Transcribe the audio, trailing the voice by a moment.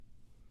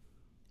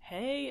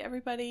Hey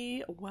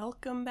everybody,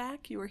 welcome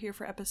back. You are here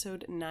for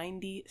episode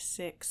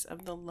 96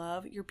 of the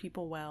Love Your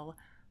People Well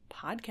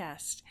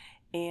podcast.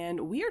 And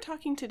we are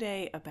talking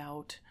today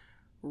about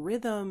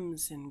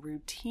rhythms and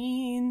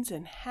routines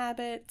and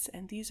habits.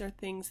 And these are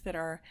things that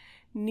are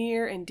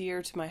near and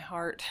dear to my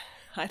heart.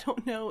 I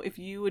don't know if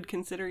you would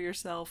consider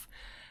yourself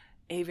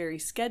a very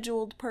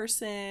scheduled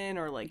person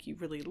or like you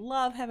really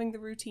love having the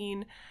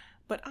routine,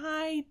 but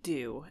I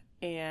do.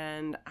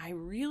 And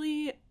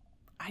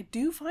I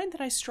do find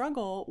that I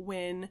struggle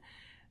when,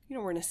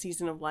 we're in a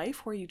season of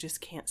life where you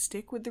just can't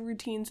stick with the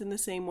routines in the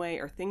same way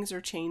or things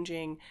are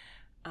changing.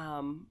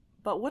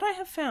 But what I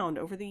have found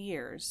over the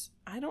years,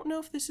 I don't know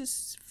if this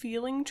is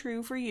feeling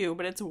true for you,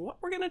 but it's what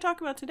we're going to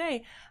talk about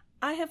today.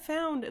 I have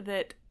found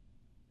that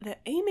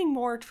aiming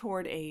more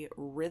toward a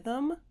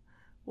rhythm,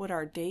 what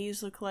our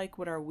days look like,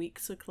 what our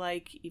weeks look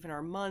like, even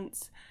our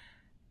months,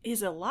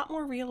 is a lot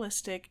more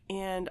realistic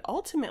and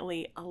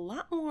ultimately a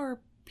lot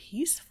more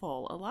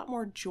peaceful, a lot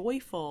more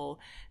joyful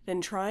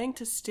than trying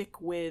to stick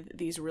with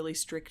these really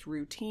strict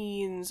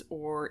routines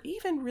or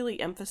even really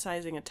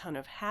emphasizing a ton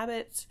of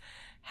habits.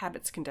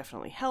 Habits can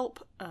definitely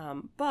help,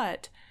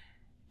 but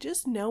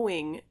just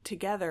knowing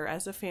together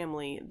as a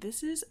family,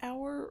 this is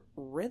our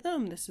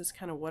rhythm. This is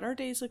kind of what our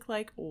days look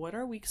like, what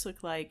our weeks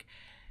look like.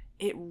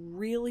 It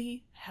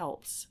really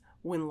helps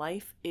when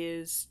life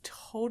is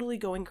totally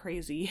going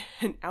crazy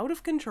and out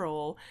of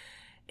control.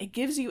 It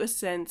gives you a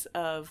sense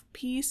of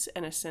peace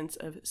and a sense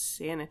of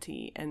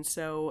sanity. And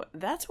so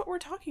that's what we're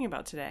talking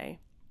about today.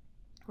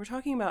 We're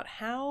talking about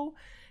how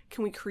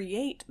can we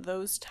create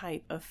those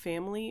type of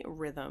family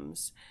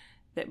rhythms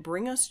that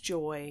bring us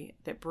joy,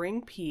 that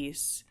bring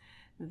peace,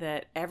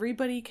 that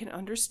everybody can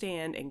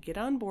understand and get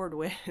on board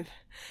with,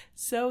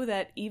 so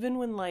that even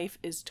when life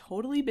is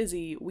totally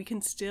busy, we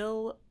can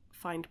still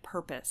find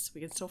purpose.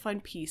 We can still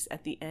find peace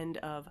at the end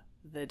of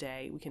the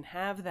day. We can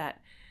have that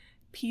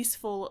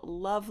peaceful,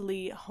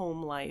 lovely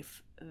home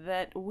life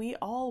that we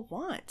all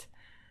want.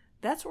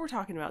 That's what we're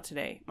talking about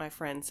today, my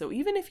friends. So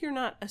even if you're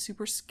not a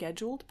super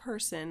scheduled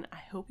person, I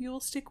hope you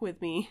will stick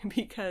with me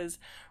because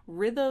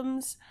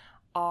rhythms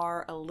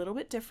are a little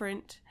bit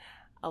different,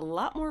 a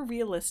lot more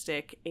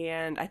realistic,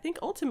 and I think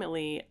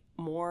ultimately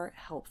more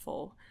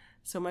helpful.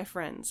 So my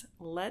friends,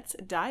 let's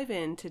dive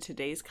into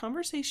today's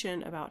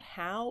conversation about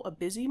how a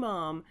busy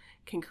mom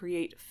can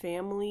create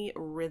family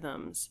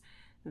rhythms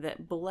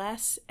that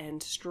bless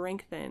and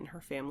strengthen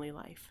her family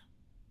life.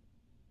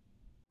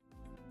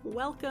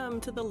 Welcome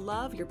to the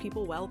Love Your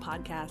People Well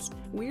podcast.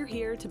 We're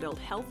here to build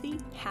healthy,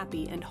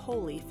 happy, and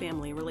holy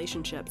family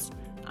relationships.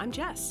 I'm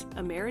Jess,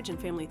 a marriage and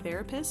family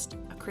therapist,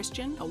 a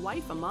Christian, a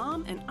wife, a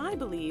mom, and I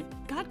believe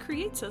God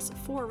creates us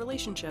for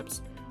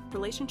relationships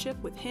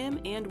with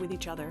Him and with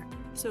each other.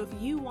 So if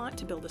you want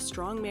to build a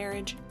strong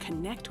marriage,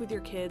 connect with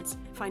your kids,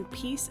 find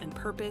peace and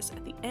purpose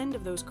at the end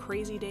of those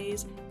crazy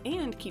days,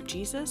 and keep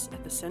Jesus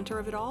at the center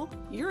of it all,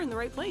 you're in the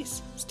right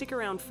place. Stick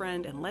around,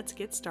 friend, and let's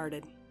get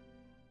started.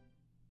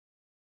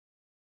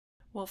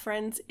 Well,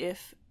 friends,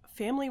 if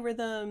family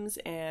rhythms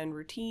and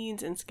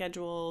routines and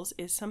schedules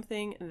is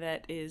something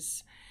that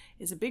is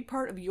a big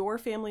part of your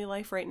family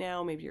life right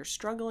now, maybe you're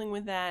struggling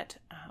with that,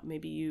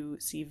 maybe you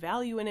see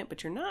value in it,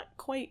 but you're not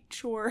quite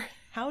sure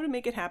how to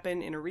make it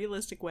happen in a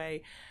realistic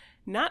way,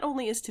 not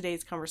only is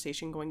today's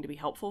conversation going to be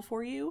helpful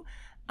for you,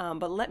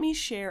 but let me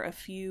share a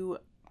few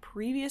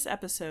previous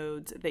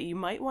episodes that you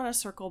might want to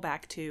circle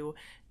back to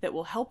that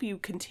will help you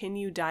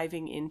continue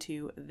diving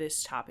into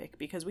this topic,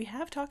 because we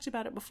have talked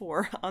about it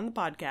before on the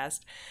podcast.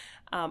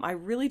 I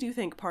really do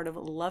think part of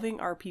loving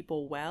our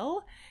people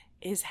well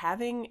is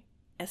having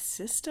a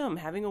system,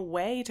 having a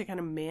way to kind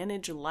of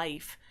manage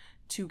life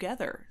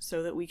together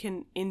so that we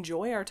can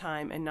enjoy our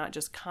time and not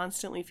just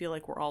constantly feel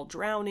like we're all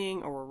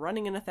drowning or we're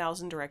running in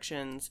 1,000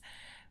 directions.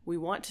 We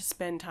want to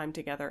spend time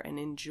together and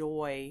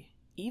enjoy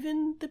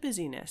even the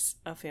busyness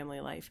of family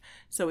life.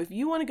 So if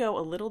you want to go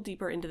a little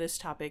deeper into this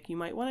topic, you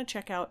might want to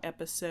check out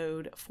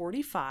episode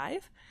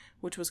 45,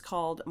 which was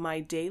called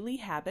My Daily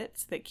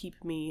Habits That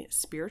Keep Me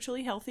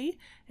Spiritually Healthy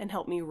and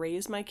Help Me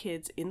Raise My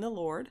Kids in the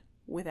Lord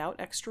Without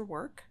Extra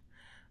Work.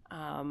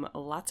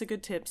 Lots of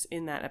good tips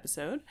in that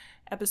episode.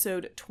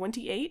 Episode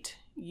 28,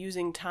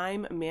 Using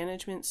Time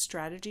Management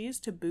Strategies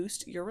to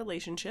Boost Your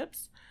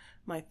Relationships.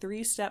 My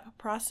 3-step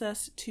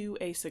process to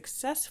a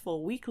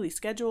successful weekly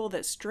schedule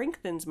that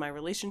strengthens my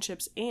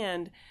relationships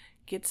and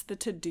gets the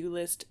to-do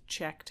list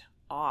checked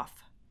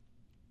off.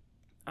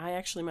 I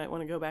actually might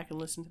want to go back and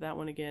listen to that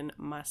one again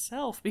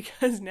myself,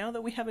 because now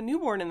that we have a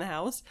newborn in the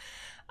house,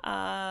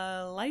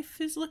 life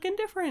is looking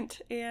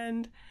different.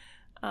 And,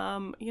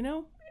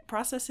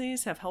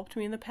 processes have helped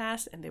me in the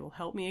past and they will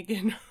help me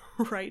again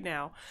right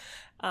now.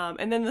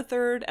 And then the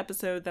third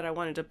episode that I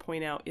wanted to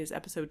point out is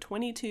episode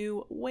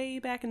 22, way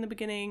back in the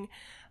beginning,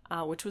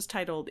 which was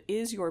titled,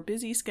 Is Your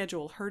Busy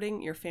Schedule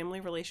Hurting Your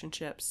Family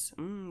Relationships?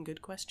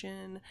 Good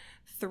question.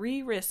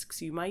 3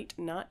 risks you might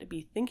not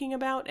be thinking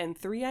about and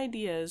 3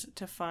 ideas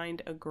to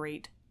find a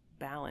great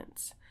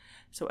balance.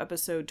 So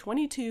episode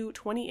 22,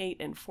 28,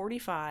 and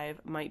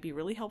 45 might be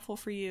really helpful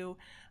for you.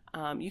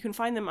 You can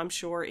find them, I'm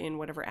sure, in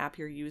whatever app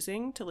you're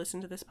using to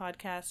listen to this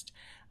podcast,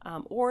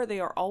 or they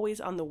are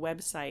always on the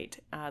website.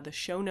 The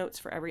show notes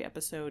for every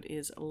episode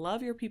is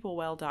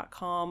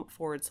loveyourpeoplewell.com/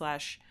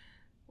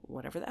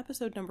 whatever the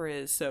episode number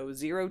is. So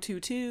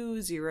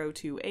 022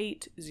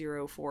 028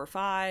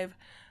 045.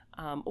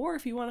 Or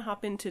if you want to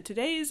hop into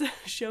today's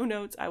show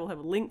notes, I will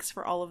have links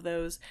for all of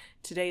those.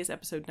 Today is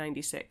episode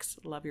 96,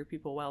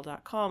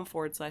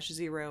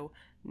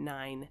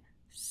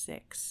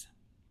 loveyourpeoplewell.com/096.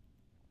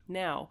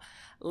 Now,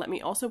 let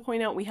me also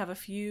point out we have a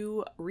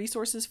few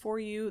resources for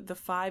you. The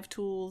 5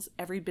 tools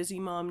every busy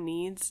mom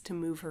needs to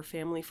move her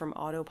family from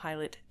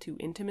autopilot to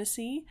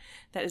intimacy.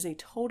 That is a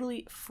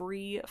totally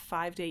free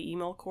 5-day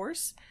email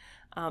course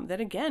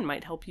that, again,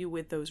 might help you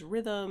with those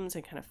rhythms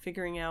and kind of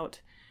figuring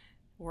out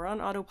we're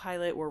on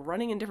autopilot, we're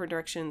running in different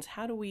directions.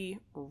 How do we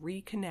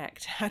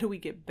reconnect? How do we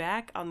get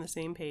back on the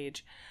same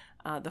page?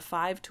 The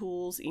 5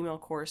 tools email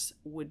course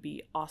would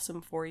be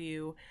awesome for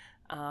you.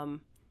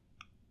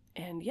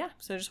 And yeah,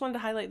 so I just wanted to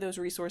highlight those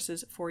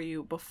resources for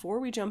you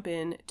before we jump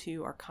in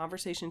to our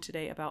conversation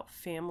today about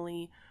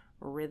family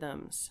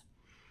rhythms.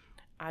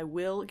 I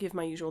will give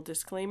my usual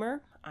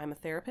disclaimer. I'm a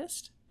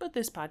therapist, but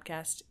this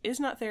podcast is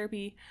not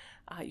therapy.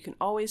 You can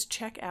always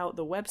check out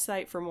the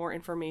website for more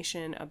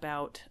information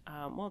about,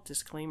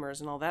 disclaimers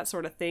and all that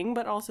sort of thing,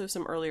 but also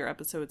some earlier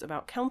episodes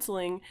about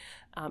counseling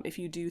if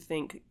you do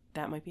think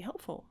that might be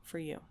helpful for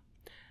you.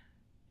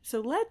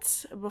 So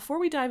before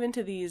we dive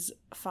into these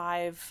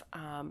 5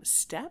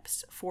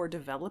 steps for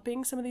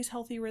developing some of these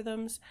healthy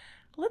rhythms,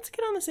 let's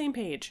get on the same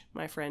page,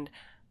 my friend.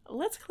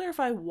 Let's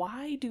clarify,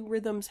 why do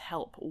rhythms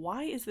help?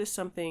 Why is this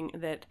something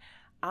that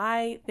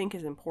I think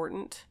is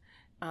important?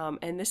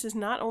 And this is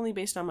not only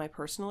based on my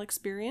personal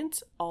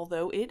experience,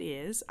 although it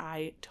is.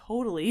 I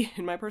totally,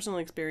 in my personal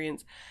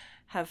experience,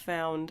 have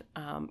found,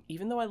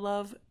 even though I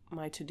love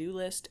my to-do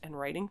list and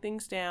writing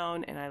things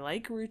down, and I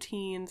like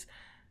routines,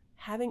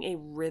 having a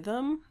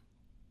rhythm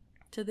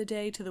to the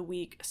day, to the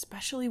week,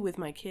 especially with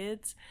my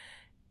kids,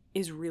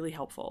 is really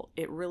helpful.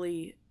 It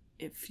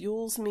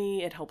fuels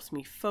me. It helps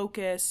me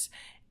focus.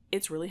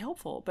 It's really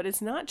helpful. But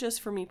it's not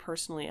just for me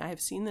personally. I have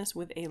seen this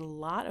with a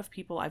lot of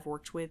people I've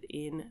worked with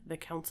in the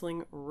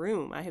counseling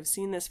room. I have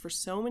seen this for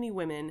so many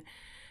women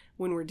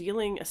when we're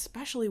dealing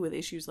especially with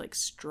issues like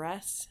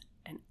stress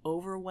and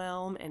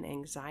overwhelm and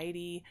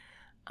anxiety,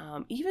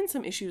 even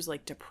some issues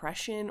like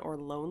depression or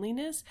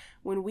loneliness,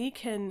 when we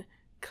can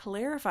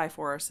clarify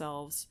for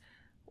ourselves,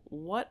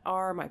 what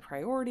are my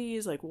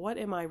priorities? Like, what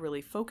am I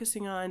really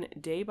focusing on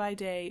day by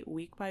day,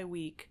 week by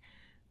week?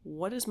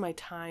 What does my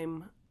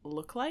time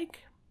look like?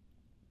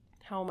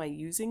 How am I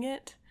using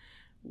it?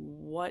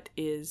 What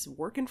is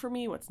working for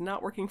me? What's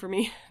not working for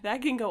me?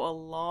 That can go a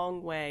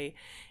long way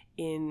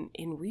in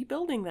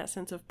rebuilding that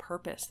sense of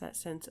purpose, that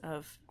sense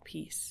of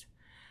peace.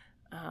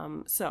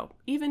 So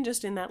even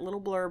just in that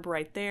little blurb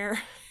right there,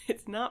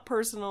 it's not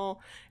personal,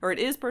 or it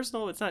is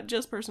personal, it's not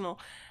just personal.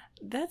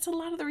 That's a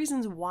lot of the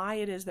reasons why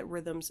it is that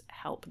rhythms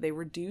help. They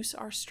reduce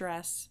our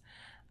stress.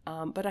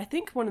 But I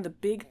think one of the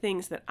big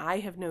things that I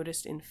have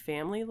noticed in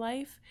family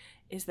life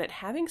is that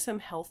having some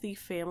healthy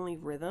family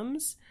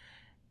rhythms,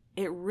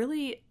 it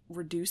really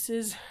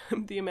reduces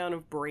the amount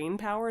of brain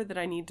power that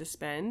I need to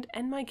spend,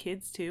 and my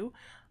kids too,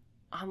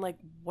 on like,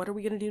 what are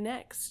we going to do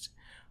next?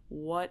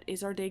 What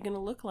is our day going to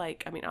look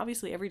like? I mean,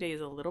 obviously every day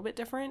is a little bit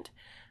different,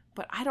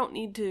 but I don't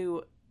need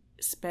to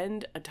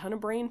spend a ton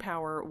of brain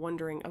power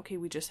wondering, okay,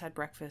 we just had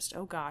breakfast.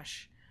 Oh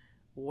gosh,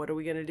 what are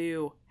we going to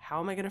do? How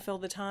am I going to fill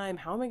the time?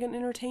 How am I going to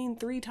entertain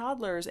 3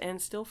 toddlers and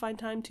still find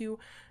time to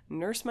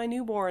nurse my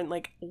newborn?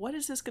 Like, what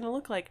is this going to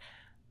look like?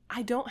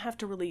 I don't have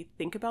to really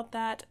think about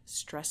that,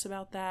 stress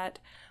about that,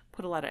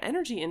 put a lot of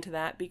energy into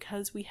that,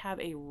 because we have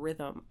a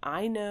rhythm.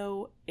 I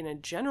know in a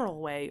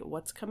general way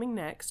what's coming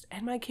next,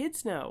 and my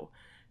kids know.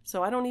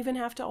 So I don't even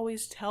have to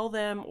always tell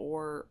them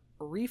or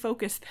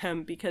refocus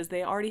them, because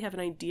they already have an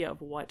idea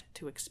of what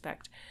to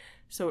expect.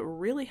 So it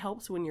really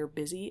helps when you're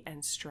busy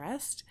and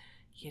stressed.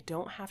 You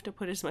don't have to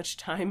put as much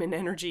time and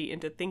energy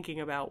into thinking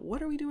about,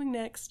 what are we doing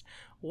next?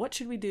 What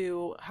should we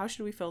do? How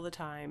should we fill the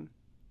time?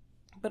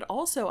 But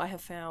also I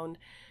have found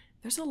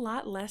there's a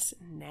lot less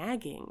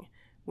nagging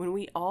when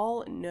we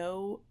all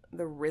know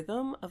the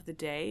rhythm of the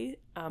day.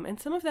 And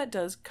some of that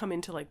does come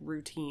into like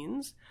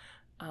routines.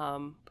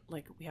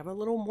 Like we have a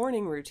little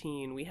morning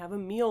routine, we have a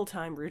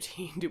mealtime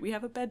routine, do we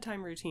have a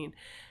bedtime routine?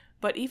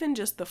 But even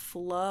just the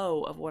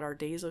flow of what our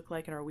days look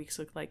like and our weeks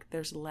look like,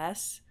 there's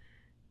less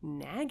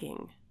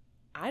nagging.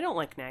 I don't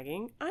like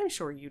nagging. I'm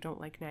sure you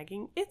don't like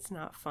nagging. It's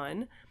not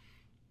fun.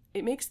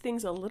 It makes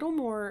things a little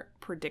more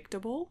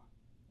predictable,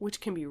 which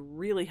can be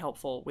really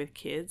helpful with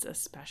kids,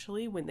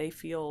 especially when they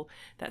feel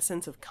that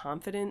sense of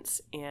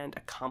confidence and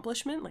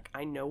accomplishment. Like,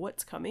 I know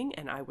what's coming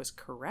and I was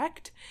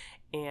correct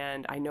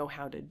and I know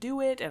how to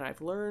do it and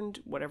I've learned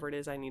whatever it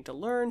is I need to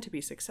learn to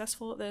be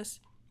successful at this.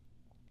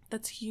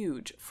 That's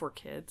huge for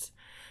kids.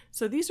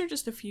 So these are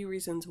just a few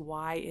reasons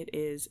why it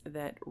is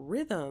that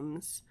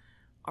rhythms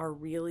are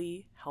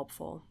really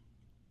helpful.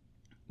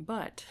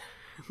 But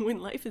when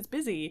life is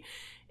busy,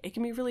 it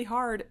can be really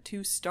hard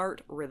to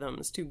start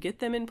rhythms, to get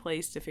them in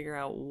place, to figure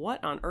out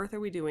what on earth are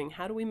we doing?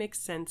 How do we make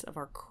sense of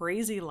our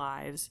crazy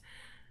lives?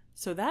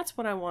 So that's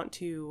what I want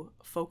to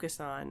focus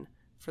on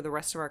for the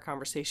rest of our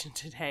conversation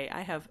today.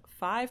 I have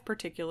 5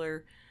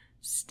 particular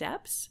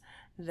steps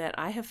that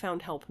I have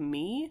found help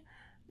me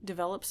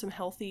develop some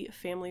healthy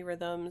family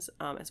rhythms,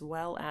 as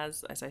well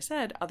as I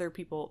said, other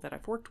people that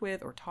I've worked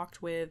with or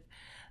talked with.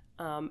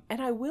 And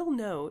I will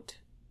note,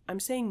 I'm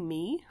saying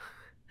me,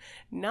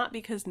 not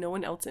because no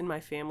one else in my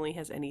family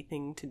has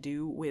anything to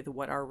do with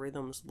what our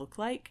rhythms look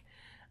like.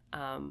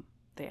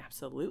 They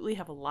absolutely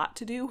have a lot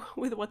to do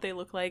with what they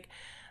look like,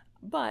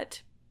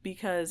 but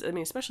because,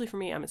 especially for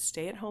me, I'm a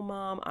stay-at-home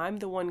mom. I'm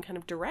the one kind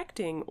of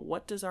directing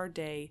what does our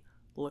day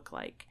look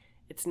like.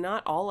 It's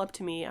not all up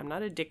to me. I'm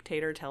not a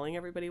dictator telling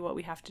everybody what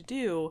we have to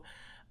do,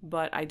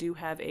 but I do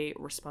have a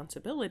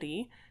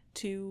responsibility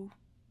to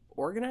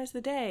organize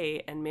the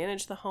day and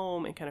manage the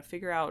home and kind of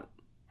figure out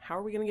how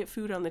are we going to get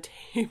food on the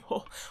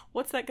table?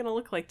 What's that going to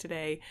look like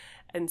today?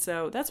 And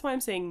so that's why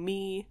I'm saying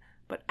me,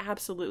 but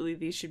absolutely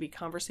these should be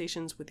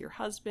conversations with your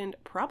husband,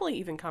 probably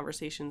even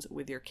conversations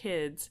with your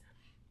kids,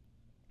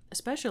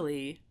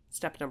 especially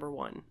step number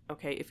 1,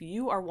 okay? If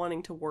you are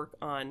wanting to work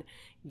on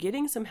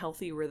getting some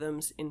healthy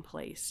rhythms in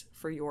place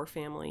for your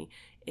family,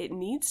 it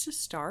needs to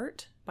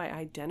start by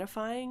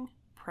identifying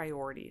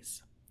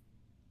priorities.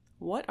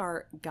 What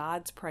are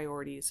God's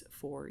priorities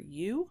for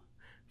you,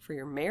 for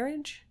your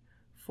marriage,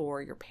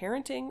 for your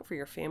parenting, for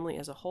your family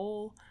as a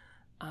whole?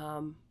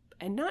 And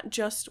not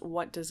just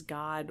what does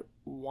God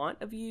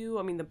want of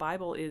you? The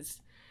Bible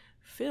is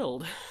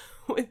filled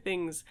with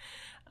things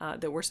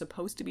that we're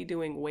supposed to be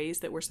doing, ways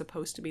that we're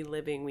supposed to be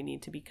living. We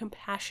need to be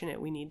compassionate.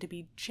 We need to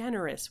be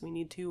generous. We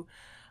need to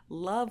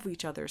love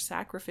each other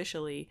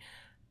sacrificially.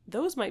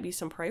 Those might be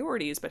some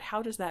priorities, but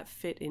how does that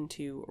fit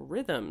into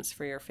rhythms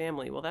for your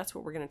family? Well, that's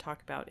what we're going to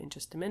talk about in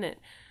just a minute.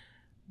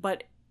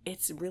 But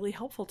it's really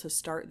helpful to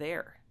start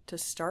there, to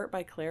start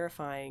by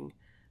clarifying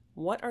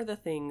what are the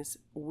things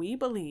we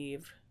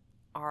believe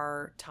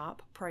are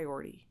top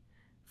priority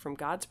from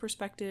God's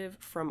perspective,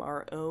 from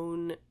our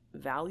own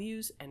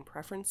values and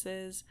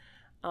preferences,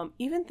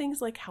 even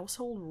things like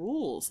household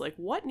rules, like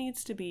what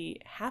needs to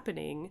be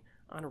happening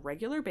on a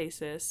regular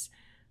basis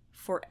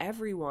for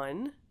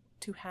everyone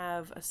to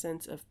have a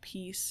sense of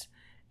peace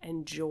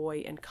and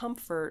joy and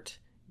comfort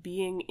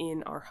being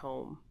in our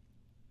home.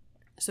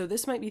 So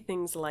this might be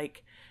things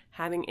like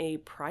having a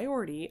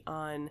priority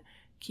on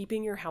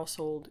keeping your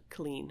household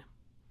clean.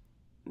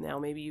 Now,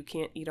 maybe you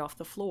can't eat off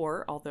the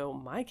floor, although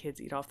my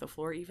kids eat off the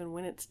floor even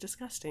when it's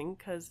disgusting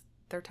because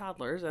they're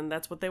toddlers and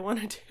that's what they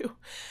want to do.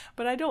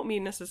 But I don't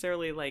mean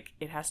necessarily like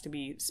it has to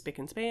be spick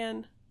and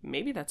span.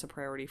 Maybe that's a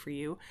priority for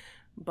you,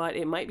 but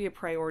it might be a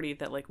priority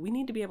that like we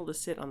need to be able to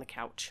sit on the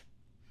couch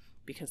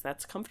because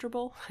that's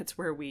comfortable. It's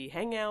where we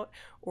hang out,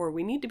 or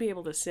we need to be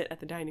able to sit at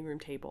the dining room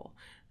table.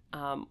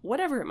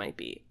 Whatever it might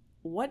be.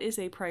 What is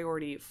a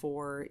priority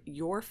for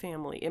your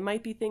family? It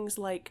might be things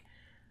like,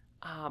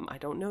 I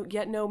don't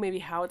know maybe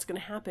how it's going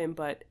to happen,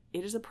 but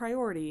it is a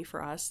priority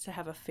for us to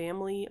have a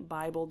family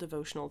Bible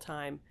devotional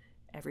time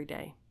every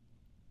day.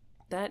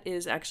 That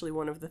is actually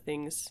one of the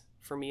things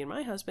for me and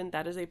my husband,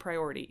 that is a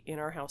priority in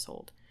our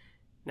household.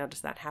 Now,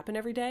 does that happen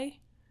every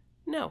day?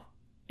 No,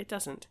 it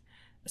doesn't.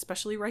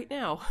 Especially right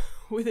now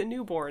with a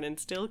newborn and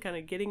still kind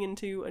of getting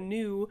into a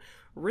new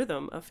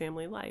rhythm of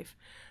family life.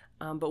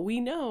 But we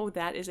know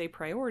that is a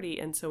priority,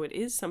 and so it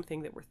is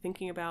something that we're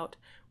thinking about,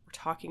 we're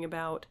talking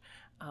about.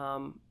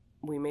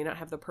 We may not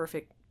have the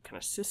perfect kind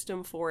of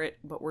system for it,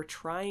 but we're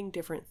trying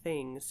different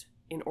things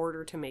in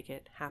order to make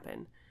it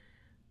happen.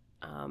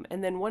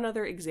 And then one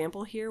other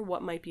example here,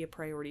 what might be a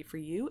priority for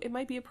you? It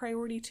might be a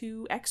priority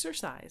to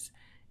exercise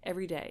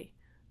every day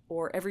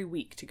or every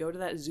week, to go to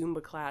that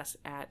Zumba class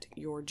at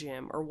your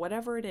gym or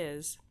whatever it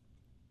is.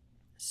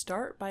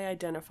 Start by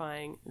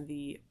identifying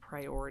the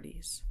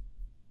priorities.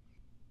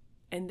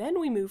 And then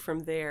we move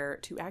from there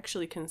to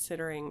actually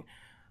considering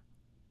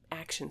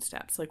action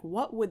steps. Like,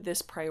 what would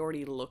this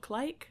priority look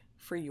like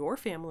for your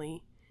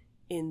family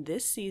in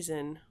this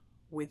season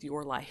with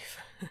your life?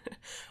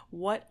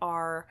 What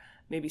are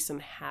maybe some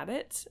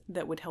habits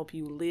that would help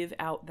you live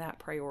out that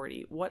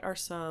priority? What are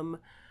some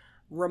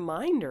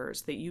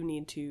reminders that you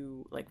need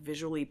to like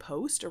visually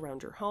post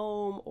around your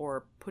home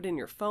or put in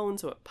your phone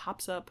so it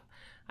pops up?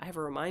 I have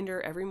a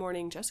reminder every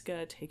morning,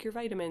 Jessica, take your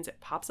vitamins.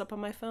 It pops up on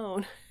my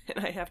phone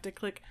and I have to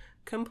click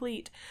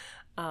complete.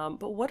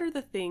 But what are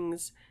the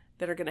things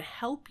that are going to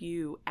help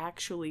you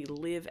actually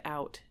live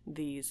out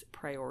these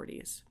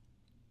priorities?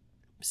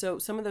 So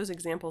some of those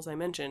examples I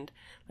mentioned,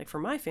 like for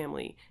my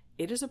family,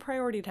 it is a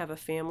priority to have a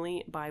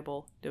family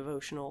Bible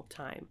devotional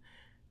time.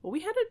 Well,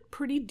 we had a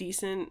pretty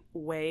decent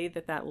way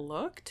that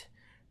looked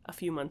a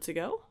few months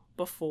ago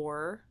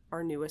before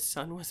our newest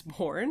son was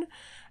born.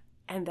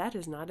 And that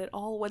is not at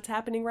all what's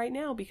happening right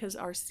now because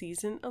our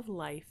season of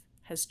life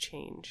has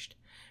changed.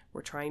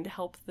 We're trying to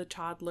help the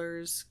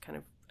toddlers kind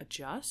of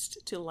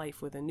adjust to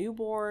life with a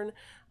newborn.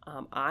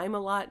 I'm a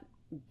lot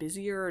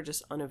busier or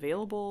just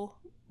unavailable,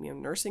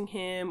 nursing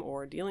him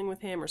or dealing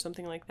with him or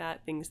something like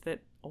that, things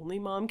that only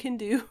mom can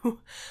do,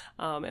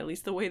 at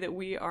least the way that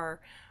we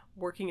are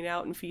working it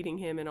out and feeding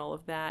him and all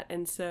of that.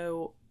 And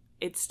so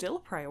it's still a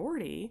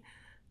priority,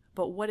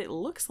 but what it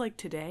looks like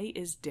today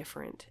is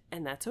different,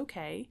 and that's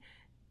okay.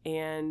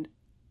 And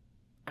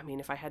I mean,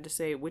 if I had to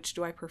say which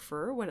do I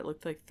prefer, what it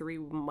looked like 3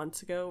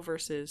 months ago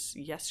versus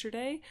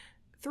yesterday,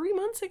 3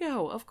 months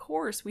ago, of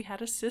course, we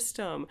had a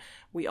system.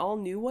 We all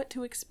knew what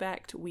to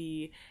expect.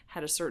 We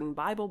had a certain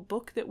Bible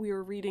book that we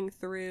were reading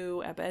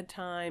through at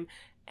bedtime,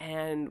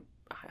 and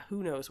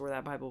who knows where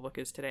that Bible book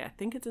is today. I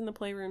think it's in the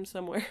playroom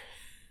somewhere.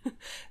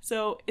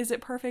 So is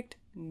it perfect?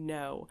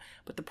 No.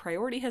 But the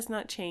priority has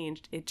not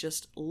changed. It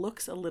just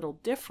looks a little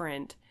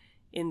different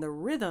in the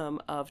rhythm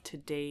of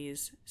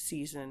today's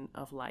season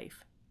of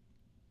life.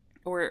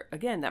 Or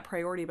again, that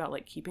priority about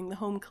like keeping the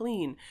home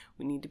clean.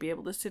 We need to be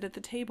able to sit at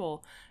the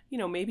table.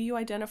 Maybe you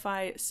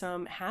identify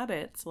some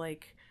habits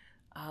like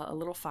a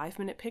little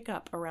 5-minute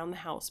pickup around the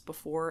house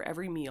before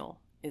every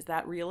meal. Is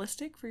that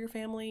realistic for your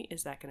family?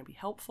 Is that going to be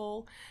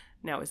helpful?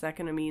 Now, is that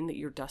going to mean that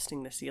you're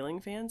dusting the ceiling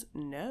fans?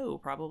 No,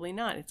 probably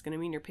not. It's going to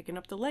mean you're picking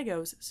up the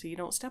Legos so you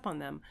don't step on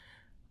them.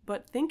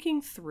 But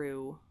thinking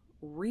through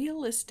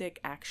realistic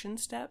action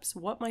steps,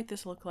 what might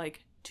this look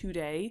like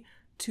today,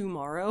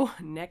 tomorrow,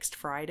 next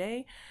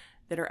Friday,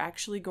 that are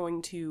actually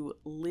going to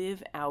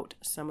live out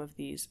some of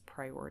these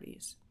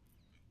priorities?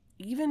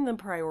 Even the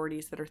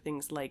priorities that are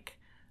things like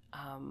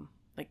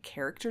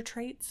character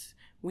traits.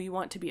 We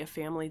want to be a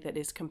family that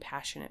is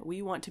compassionate.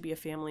 We want to be a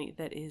family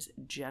that is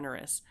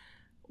generous.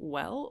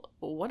 Well,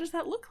 what does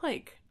that look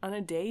like on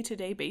a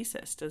day-to-day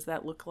basis? Does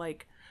that look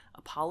like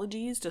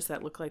apologies? Does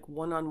that look like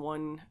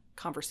one-on-one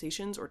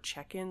conversations or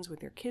check-ins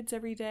with your kids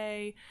every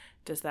day?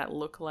 Does that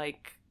look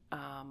like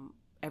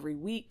every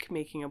week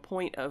making a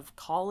point of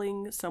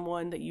calling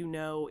someone that you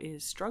know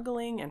is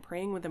struggling and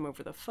praying with them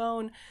over the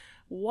phone?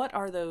 What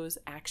are those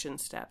action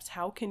steps?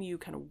 How can you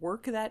kind of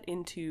work that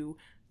into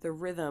the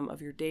rhythm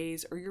of your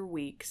days or your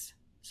weeks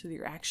so that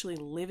you're actually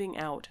living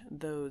out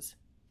those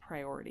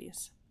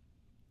priorities?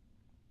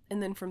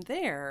 And then from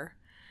there,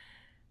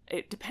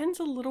 it depends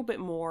a little bit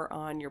more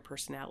on your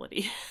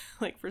personality.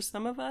 Like for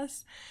some of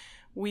us,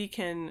 we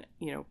can,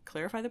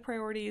 clarify the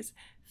priorities,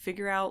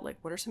 figure out like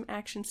what are some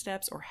action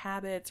steps or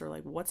habits or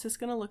like what's this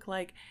going to look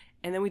like,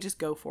 and then we just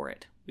go for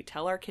it. We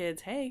tell our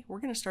kids, hey, we're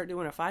going to start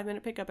doing a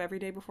 5-minute pickup every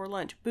day before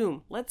lunch.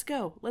 Boom, let's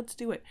go, let's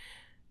do it.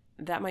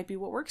 That might be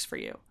what works for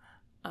you.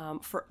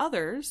 For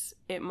others,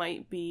 it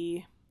might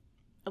be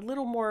a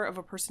little more of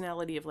a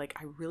personality of like,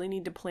 I really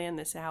need to plan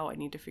this out. I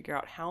need to figure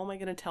out how am I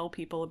going to tell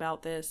people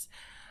about this.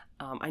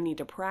 I need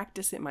to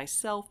practice it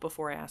myself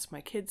before I ask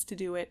my kids to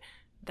do it.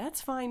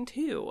 That's fine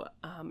too.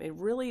 It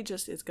really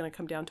just is going to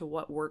come down to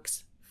what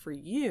works for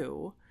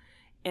you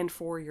and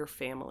for your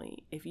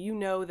family. If you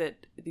know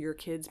that your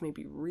kids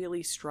maybe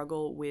really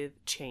struggle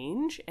with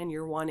change and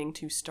you're wanting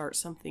to start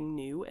something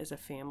new as a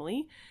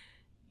family,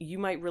 you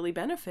might really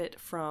benefit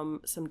from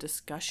some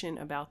discussion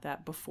about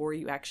that before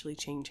you actually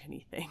change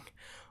anything,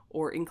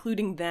 or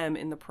including them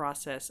in the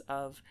process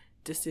of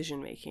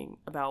decision making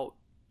about,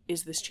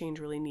 is this change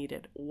really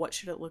needed? What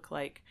should it look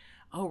like?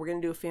 Oh, we're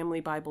going to do a family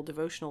Bible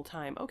devotional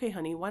time. Okay,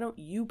 honey, why don't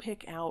you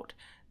pick out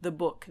the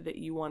book that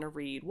you want to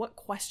read? What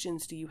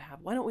questions do you have?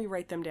 Why don't we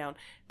write them down?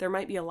 There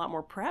might be a lot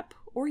more prep,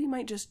 or you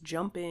might just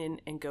jump in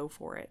and go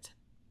for it.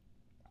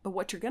 But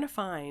what you're going to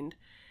find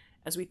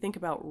as we think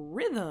about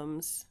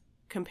rhythms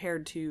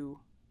compared to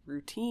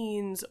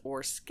routines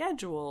or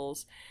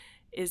schedules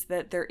is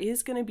that there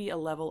is going to be a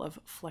level of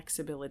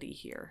flexibility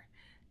here.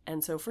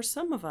 And so for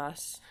some of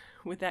us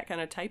with that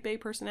kind of type A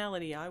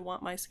personality, I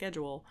want my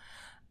schedule,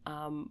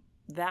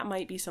 that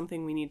might be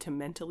something we need to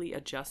mentally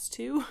adjust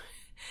to.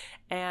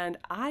 And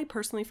I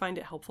personally find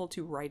it helpful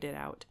to write it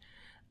out.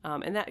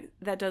 And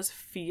that does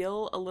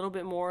feel a little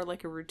bit more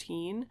like a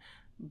routine,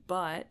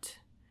 but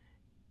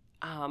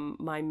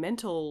my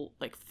mental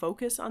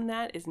focus on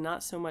that is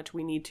not so much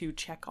we need to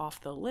check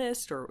off the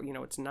list or,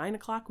 it's 9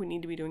 o'clock, we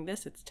need to be doing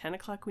this. It's 10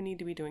 o'clock, we need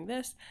to be doing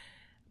this.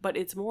 But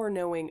it's more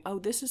knowing, oh,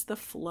 this is the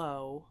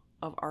flow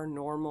of our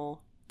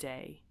normal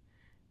day.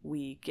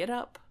 We get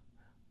up,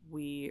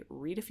 we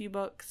read a few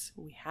books,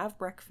 we have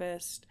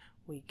breakfast,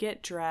 we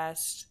get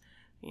dressed,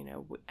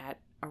 at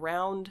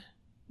around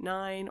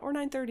 9 or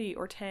 9:30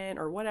 or 10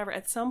 or whatever.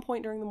 At some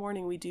point during the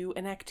morning, we do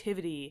an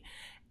activity.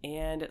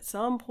 And at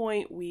some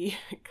point, we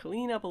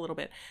clean up a little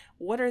bit.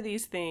 What are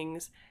these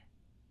things?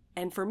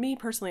 And for me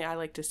personally, I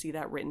like to see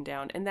that written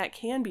down. And that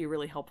can be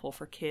really helpful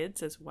for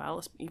kids as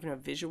well, even a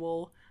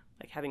visual,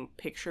 like having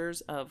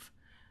pictures of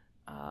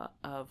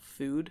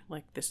food,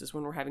 like this is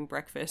when we're having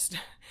breakfast.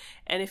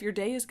 And if your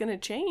day is going to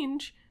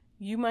change,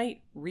 you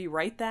might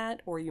rewrite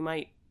that, or you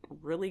might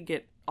really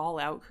get all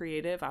out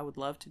creative. I would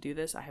love to do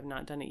this. I have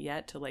not done it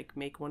yet, to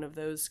make one of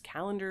those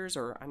calendars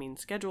or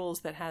schedules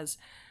that has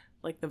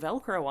the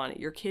Velcro on it.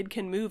 Your kid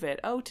can move it.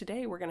 Oh,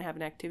 today we're going to have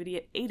an activity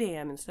at 8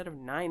 a.m. instead of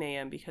 9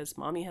 a.m. because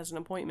mommy has an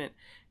appointment.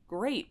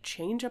 Great.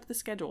 Change up the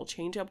schedule.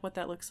 Change up what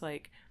that looks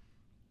like.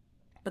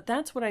 But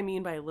that's what I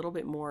mean by a little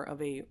bit more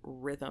of a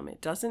rhythm.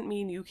 It doesn't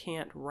mean you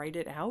can't write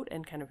it out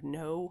and kind of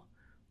know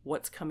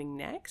what's coming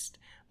next,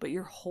 but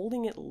you're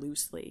holding it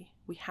loosely.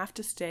 We have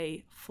to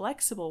stay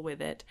flexible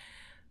with it.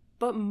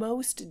 But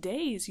most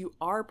days you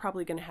are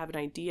probably going to have an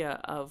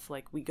idea of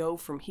like, we go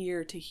from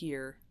here to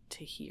here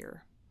to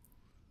here.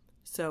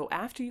 So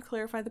after you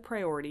clarify the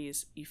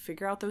priorities, you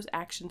figure out those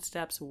action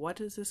steps.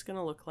 What is this going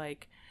to look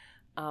like?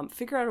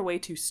 Figure out a way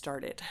to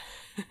start it.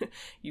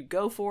 You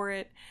go for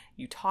it,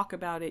 you talk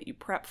about it, you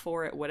prep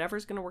for it,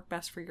 whatever's going to work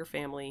best for your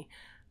family.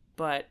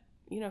 But,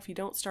 if you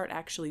don't start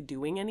actually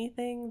doing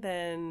anything,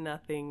 then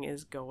nothing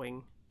is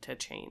going to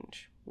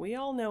change. We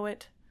all know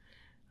it.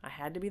 I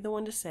had to be the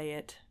one to say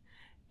it.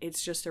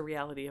 It's just a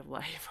reality of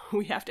life.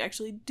 We have to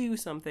actually do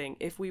something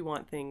if we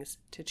want things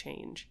to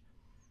change.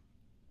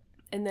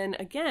 And then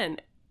again,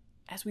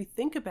 as we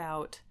think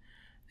about,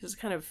 this is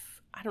kind of,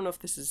 I don't know if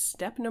this is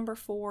step number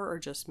 4 or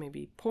just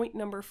maybe point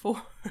number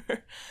 4.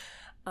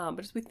 But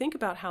as we think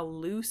about how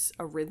loose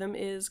a rhythm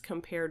is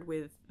compared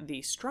with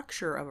the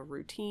structure of a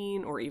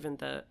routine or even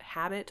the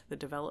habit, the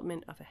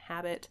development of a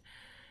habit,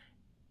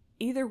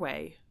 either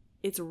way,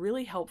 it's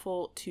really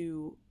helpful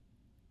to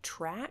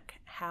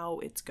track how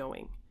it's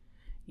going.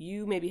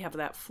 You maybe have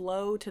that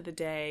flow to the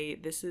day.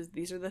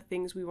 These are the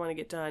things we want to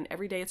get done.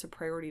 Every day it's a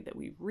priority that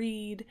we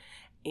read,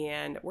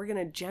 and we're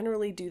going to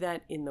generally do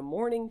that in the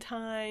morning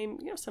time.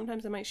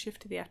 Sometimes it might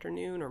shift to the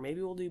afternoon, or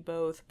maybe we'll do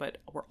both, but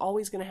we're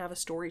always going to have a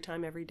story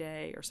time every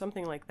day or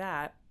something like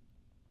that.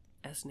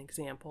 As an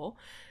example,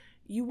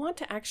 you want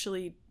to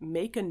actually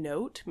make a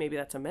note. Maybe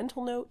that's a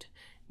mental note.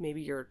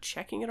 Maybe you're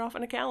checking it off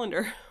on a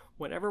calendar,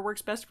 whatever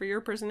works best for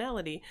your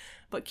personality,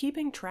 but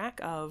keeping track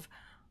of,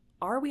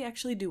 are we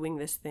actually doing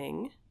this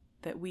thing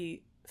that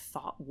we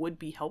thought would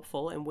be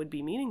helpful and would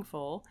be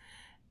meaningful?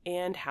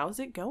 And how's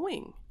it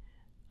going?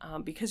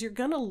 Because you're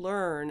going to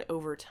learn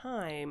over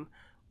time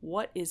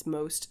what is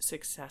most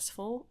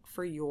successful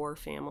for your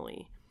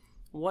family.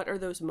 What are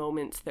those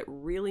moments that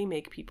really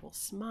make people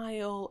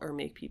smile or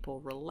make people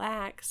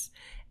relax?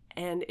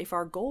 And if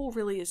our goal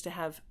really is to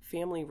have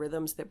family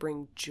rhythms that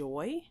bring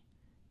joy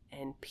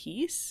and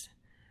peace,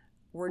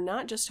 we're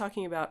not just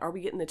talking about, are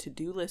we getting the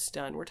to-do list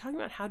done? We're talking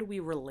about, how do we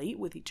relate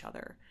with each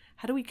other?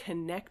 How do we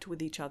connect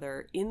with each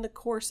other in the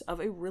course of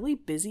a really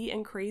busy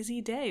and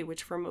crazy day,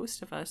 which for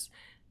most of us,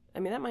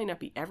 that might not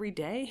be every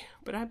day,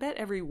 but I bet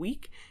every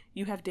week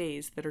you have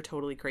days that are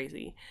totally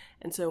crazy.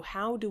 And so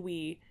how do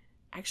we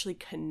actually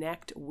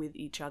connect with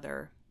each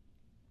other?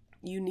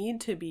 You need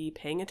to be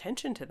paying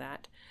attention to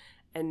that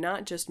and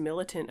not just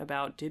militant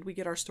about, did we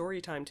get our story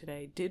time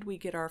today? Did we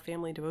get our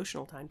family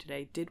devotional time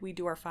today? Did we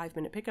do our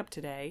 5-minute pickup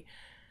today?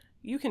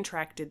 You can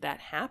track, did that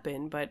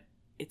happen? But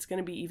it's going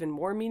to be even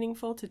more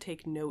meaningful to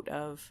take note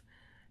of,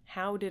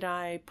 how did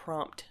I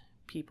prompt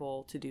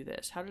people to do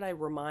this? How did I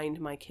remind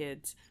my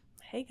kids,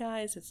 hey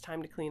guys, it's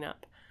time to clean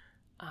up?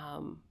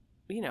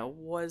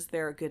 Was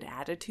there a good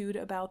attitude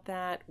about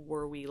that?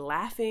 Were we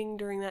laughing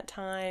during that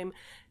time?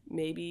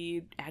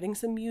 Maybe adding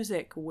some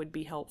music would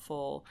be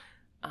helpful.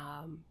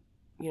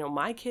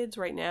 My kids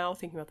right now,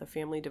 thinking about the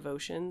family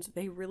devotions,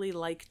 they really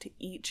like to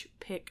each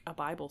pick a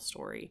Bible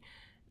story.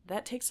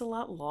 That takes a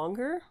lot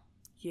longer,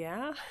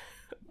 yeah,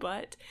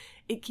 but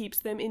it keeps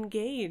them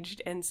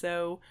engaged. And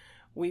so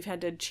we've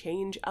had to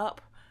change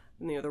up.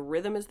 The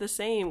rhythm is the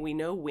same. We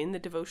know when the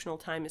devotional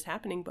time is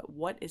happening, but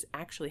what is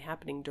actually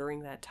happening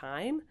during that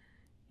time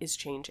is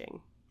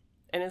changing.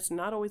 And it's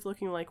not always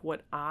looking like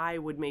what I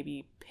would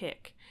maybe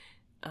pick.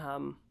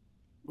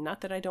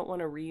 Not that I don't want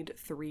to read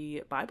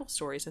 3 Bible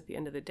stories at the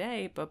end of the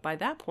day, but by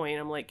that point,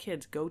 I'm like,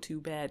 kids, go to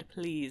bed,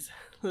 please.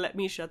 Let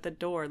me shut the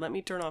door. Let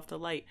me turn off the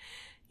light.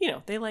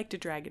 They like to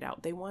drag it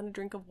out. They want a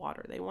drink of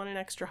water. They want an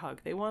extra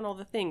hug. They want all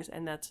the things,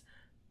 and that's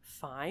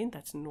fine.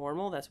 That's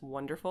normal. That's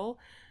wonderful.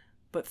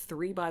 But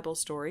 3 Bible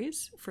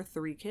stories for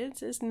 3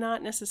 kids is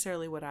not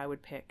necessarily what I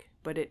would pick,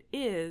 but it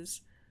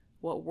is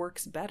what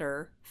works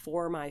better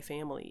for my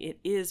family. It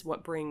is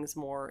what brings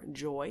more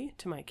joy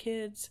to my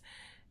kids,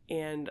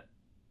 and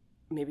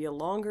maybe a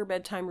longer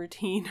bedtime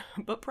routine,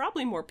 but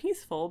probably more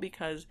peaceful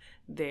because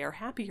they are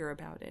happier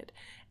about it.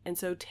 And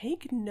so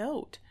take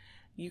note.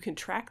 You can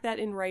track that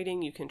in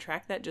writing. You can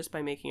track that just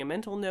by making a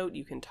mental note.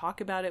 You can talk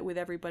about it with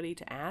everybody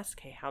to ask,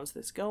 hey, how's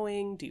this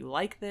going? Do you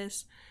like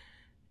this?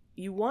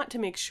 You want to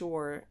make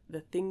sure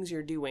the things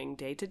you're doing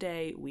day to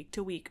day, week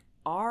to week,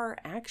 are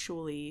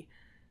actually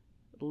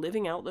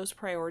living out those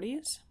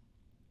priorities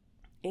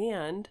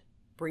and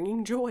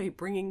bringing joy,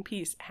 bringing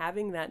peace,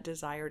 having that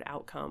desired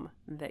outcome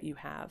that you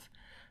have.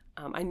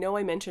 I know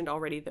I mentioned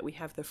already that we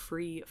have the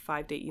free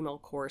 5-day email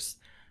course,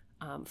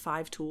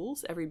 5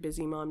 tools every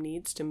busy mom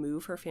needs to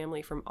move her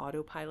family from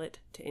autopilot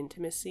to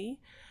intimacy.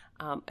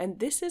 And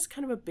this is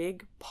kind of a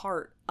big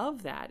part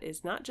of that,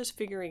 is not just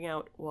figuring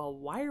out, well,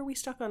 why are we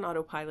stuck on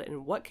autopilot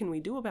and what can we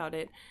do about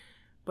it,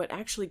 but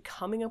actually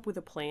coming up with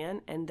a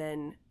plan and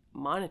then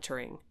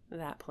monitoring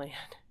that plan.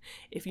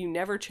 If you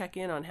never check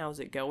in on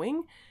how's it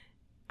going,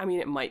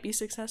 it might be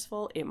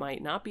successful. It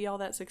might not be all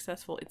that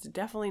successful. It's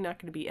definitely not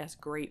going to be as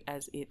great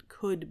as it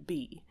could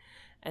be.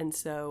 And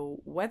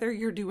so whether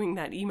you're doing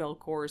that email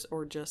course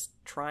or just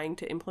trying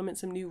to implement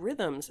some new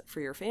rhythms for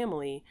your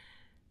family,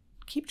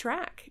 keep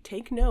track.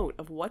 take note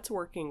of what's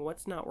working,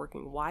 what's not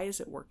working, why is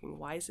it working,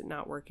 why is it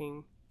not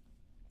working.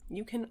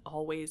 You can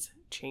always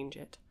change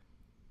it.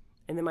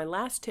 And then my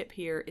last tip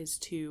here is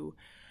to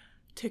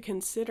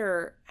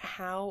consider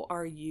how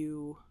are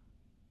you,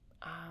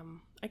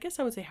 I guess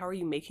I would say, how are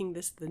you making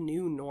this the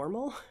new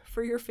normal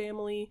for your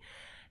family?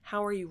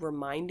 How are you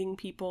reminding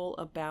people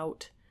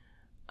about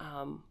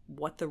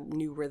what the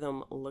new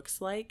rhythm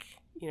looks like?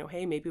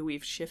 Hey, maybe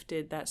we've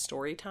shifted that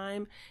story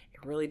time.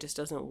 It really just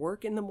doesn't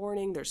work in the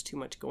morning. There's too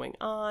much going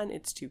on.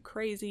 It's too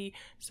crazy.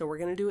 So we're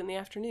going to do it in the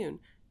afternoon.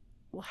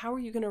 Well, how are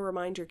you going to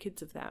remind your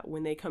kids of that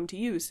when they come to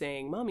you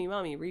saying,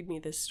 Mommy, read me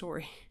this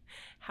story?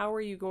 How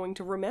are you going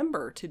to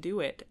remember to do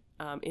it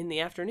in the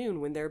afternoon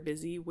when they're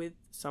busy with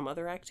some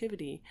other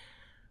activity?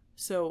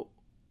 So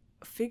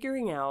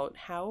figuring out,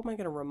 how am I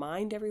going to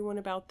remind everyone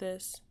about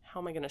this?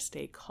 How am I going to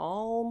stay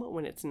calm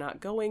when it's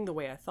not going the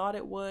way I thought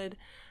it would?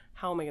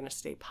 How am I going to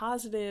stay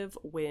positive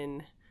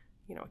when,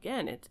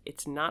 again,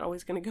 it's not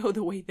always going to go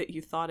the way that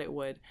you thought it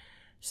would?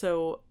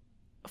 So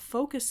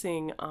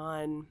focusing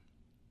on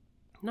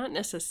not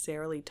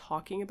necessarily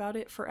talking about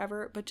it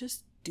forever, but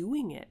just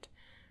doing it,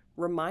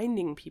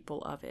 reminding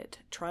people of it,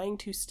 trying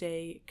to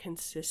stay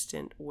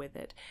consistent with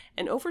it.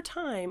 And over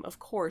time, of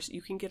course,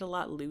 you can get a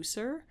lot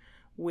looser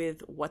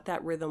with what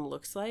that rhythm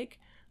looks like.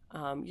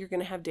 You're going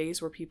to have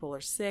days where people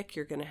are sick.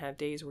 You're going to have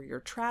days where you're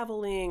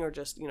traveling, or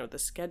just, the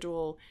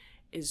schedule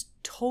is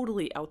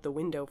totally out the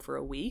window for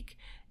a week.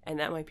 And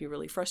that might be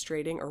really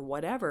frustrating or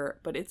whatever,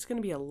 but it's going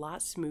to be a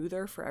lot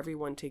smoother for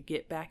everyone to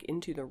get back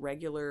into the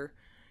regular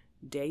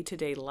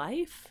day-to-day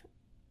life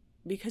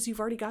because you've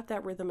already got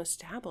that rhythm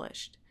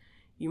established.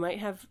 You might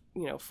have,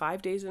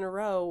 5 days in a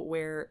row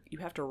where you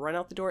have to run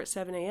out the door at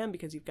 7 a.m.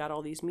 because you've got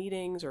all these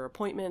meetings or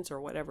appointments or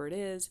whatever it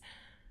is.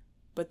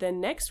 But then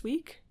next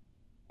week,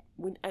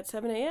 at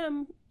 7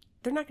 a.m.,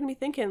 they're not going to be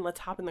thinking,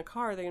 let's hop in the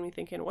car. They're going to be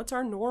thinking, what's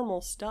our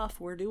normal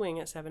stuff we're doing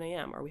at 7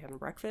 a.m.? Are we having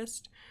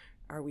breakfast?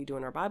 Are we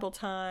doing our Bible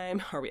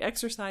time? Are we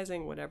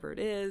exercising? Whatever it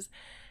is.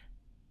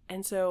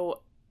 And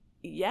so,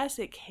 yes,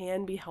 it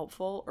can be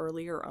helpful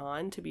earlier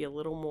on to be a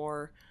little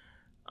more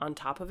on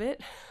top of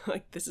it.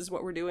 Like, this is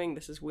what we're doing.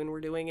 This is when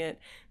we're doing it.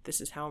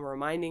 This is how I'm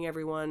reminding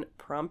everyone,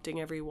 prompting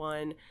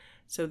everyone,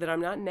 so that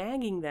I'm not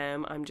nagging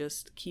them. I'm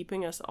just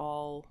keeping us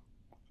all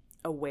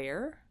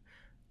aware.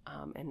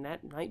 And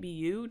that might be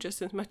you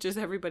just as much as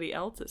everybody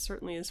else. It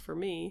certainly is for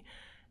me.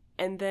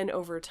 And then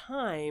over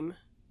time,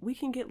 we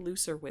can get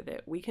looser with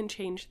it. We can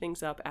change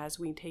things up as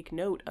we take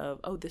note of,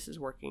 oh, this is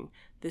working.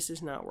 This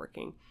is not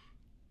working.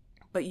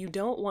 But you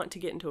don't want to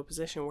get into a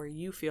position where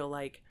you feel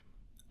like,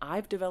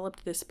 I've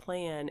developed this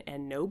plan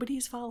and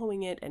nobody's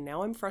following it, and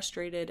now I'm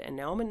frustrated, and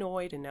now I'm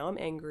annoyed, and now I'm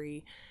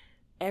angry.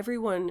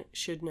 Everyone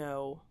should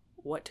know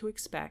what to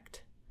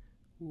expect,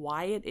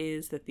 why it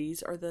is that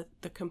these are the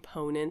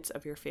components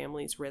of your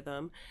family's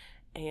rhythm,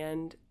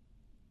 and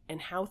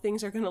how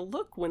things are going to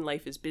look when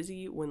life is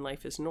busy, when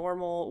life is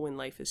normal, when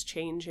life is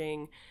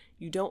changing.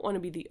 You don't want to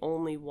be the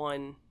only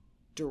one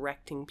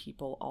directing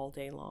people all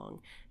day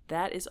long.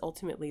 That is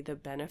ultimately the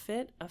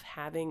benefit of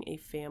having a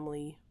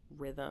family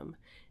rhythm,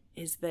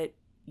 is that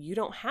you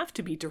don't have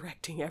to be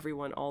directing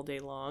everyone all day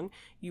long.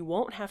 You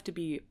won't have to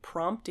be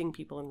prompting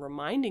people and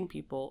reminding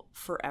people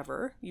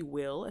forever. You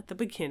will at the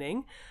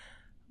beginning,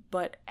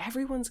 but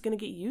everyone's going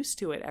to get used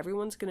to it.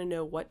 Everyone's going to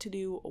know what to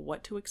do,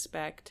 what to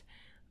expect.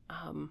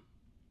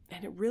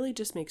 And it really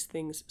just makes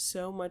things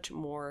so much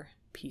more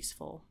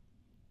peaceful.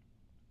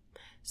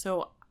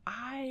 So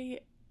I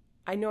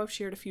know I've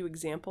shared a few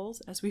examples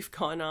as we've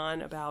gone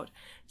on about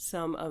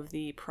some of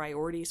the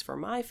priorities for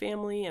my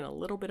family and a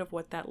little bit of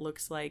what that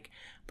looks like,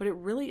 but it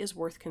really is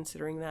worth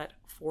considering that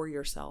for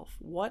yourself.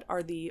 What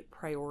are the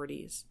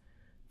priorities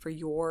for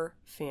your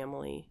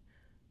family?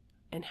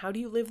 And how do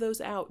you live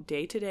those out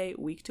day to day,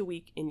 week to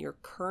week in your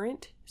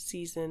current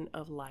season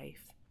of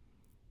life?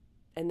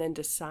 And then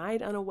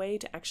decide on a way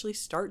to actually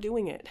start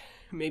doing it.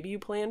 Maybe you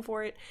plan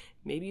for it.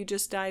 Maybe you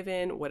just dive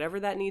in.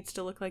 Whatever that needs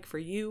to look like for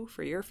you,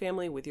 for your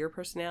family, with your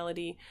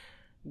personality,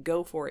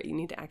 go for it. You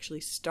need to actually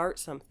start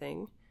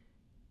something.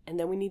 And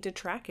then we need to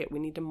track it. We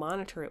need to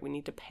monitor it. We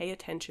need to pay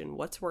attention.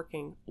 What's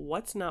working?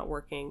 What's not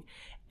working?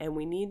 And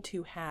we need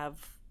to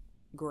have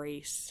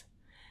grace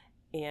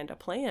and a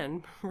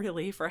plan,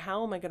 really, for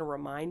how am I going to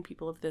remind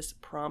people of this,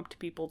 prompt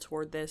people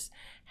toward this?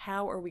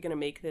 How are we going to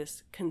make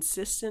this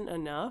consistent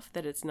enough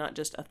that it's not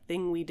just a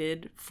thing we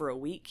did for a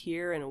week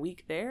here and a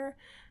week there,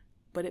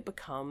 but it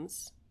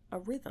becomes a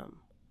rhythm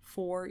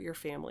for your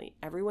family?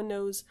 Everyone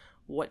knows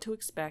what to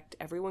expect.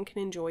 Everyone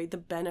can enjoy the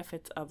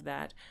benefits of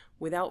that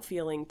without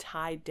feeling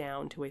tied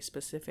down to a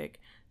specific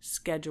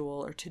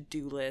schedule or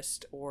to-do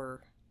list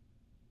or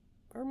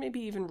maybe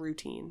even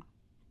routine.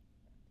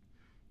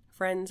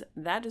 Friends,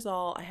 that is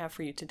all I have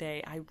for you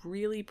today. I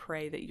really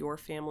pray that your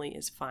family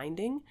is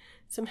finding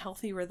some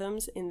healthy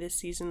rhythms in this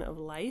season of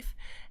life.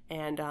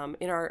 And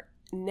in our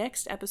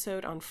next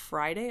episode on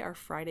Friday, our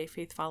Friday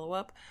Faith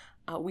Follow-Up,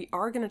 we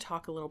are going to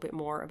talk a little bit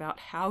more about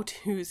how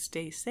to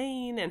stay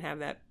sane and have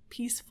that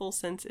peaceful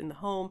sense in the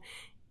home,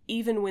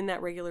 even when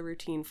that regular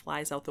routine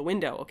flies out the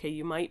window. Okay,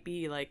 you might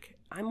be like,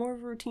 I'm more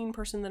of a routine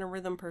person than a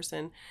rhythm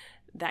person.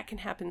 That can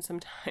happen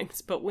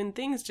sometimes. But when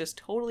things just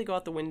totally go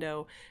out the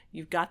window,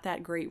 you've got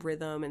that great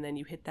rhythm, and then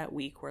you hit that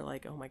week where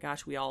like, oh my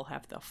gosh, we all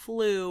have the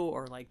flu,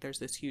 or like there's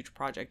this huge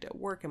project at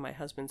work and my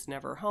husband's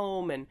never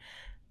home and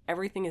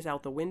everything is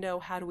out the window.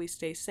 How do we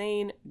stay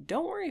sane?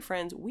 Don't worry,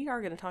 friends. We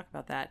are going to talk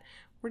about that.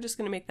 We're just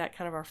going to make that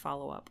kind of our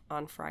follow-up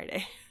on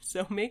Friday.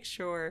 So make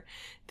sure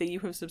that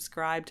you have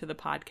subscribed to the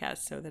podcast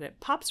so that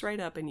it pops right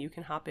up and you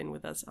can hop in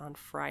with us on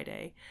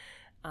Friday.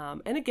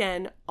 And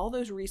again, all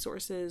those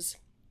resources,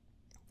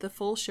 the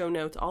full show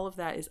notes, all of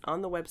that is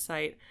on the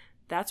website.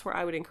 That's where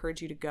I would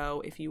encourage you to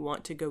go if you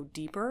want to go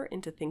deeper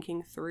into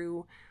thinking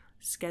through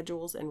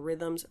schedules and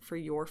rhythms for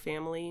your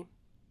family,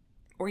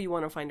 or you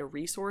want to find a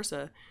resource,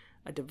 a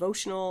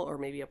devotional, or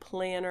maybe a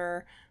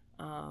planner,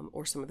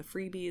 or some of the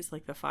freebies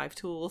like the 5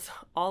 tools.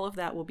 All of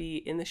that will be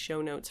in the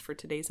show notes for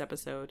today's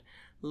episode,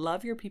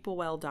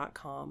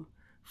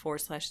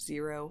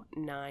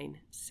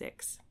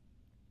 loveyourpeoplewell.com/096.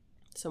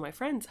 So my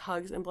friends,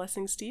 hugs and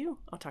blessings to you.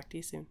 I'll talk to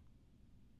you soon.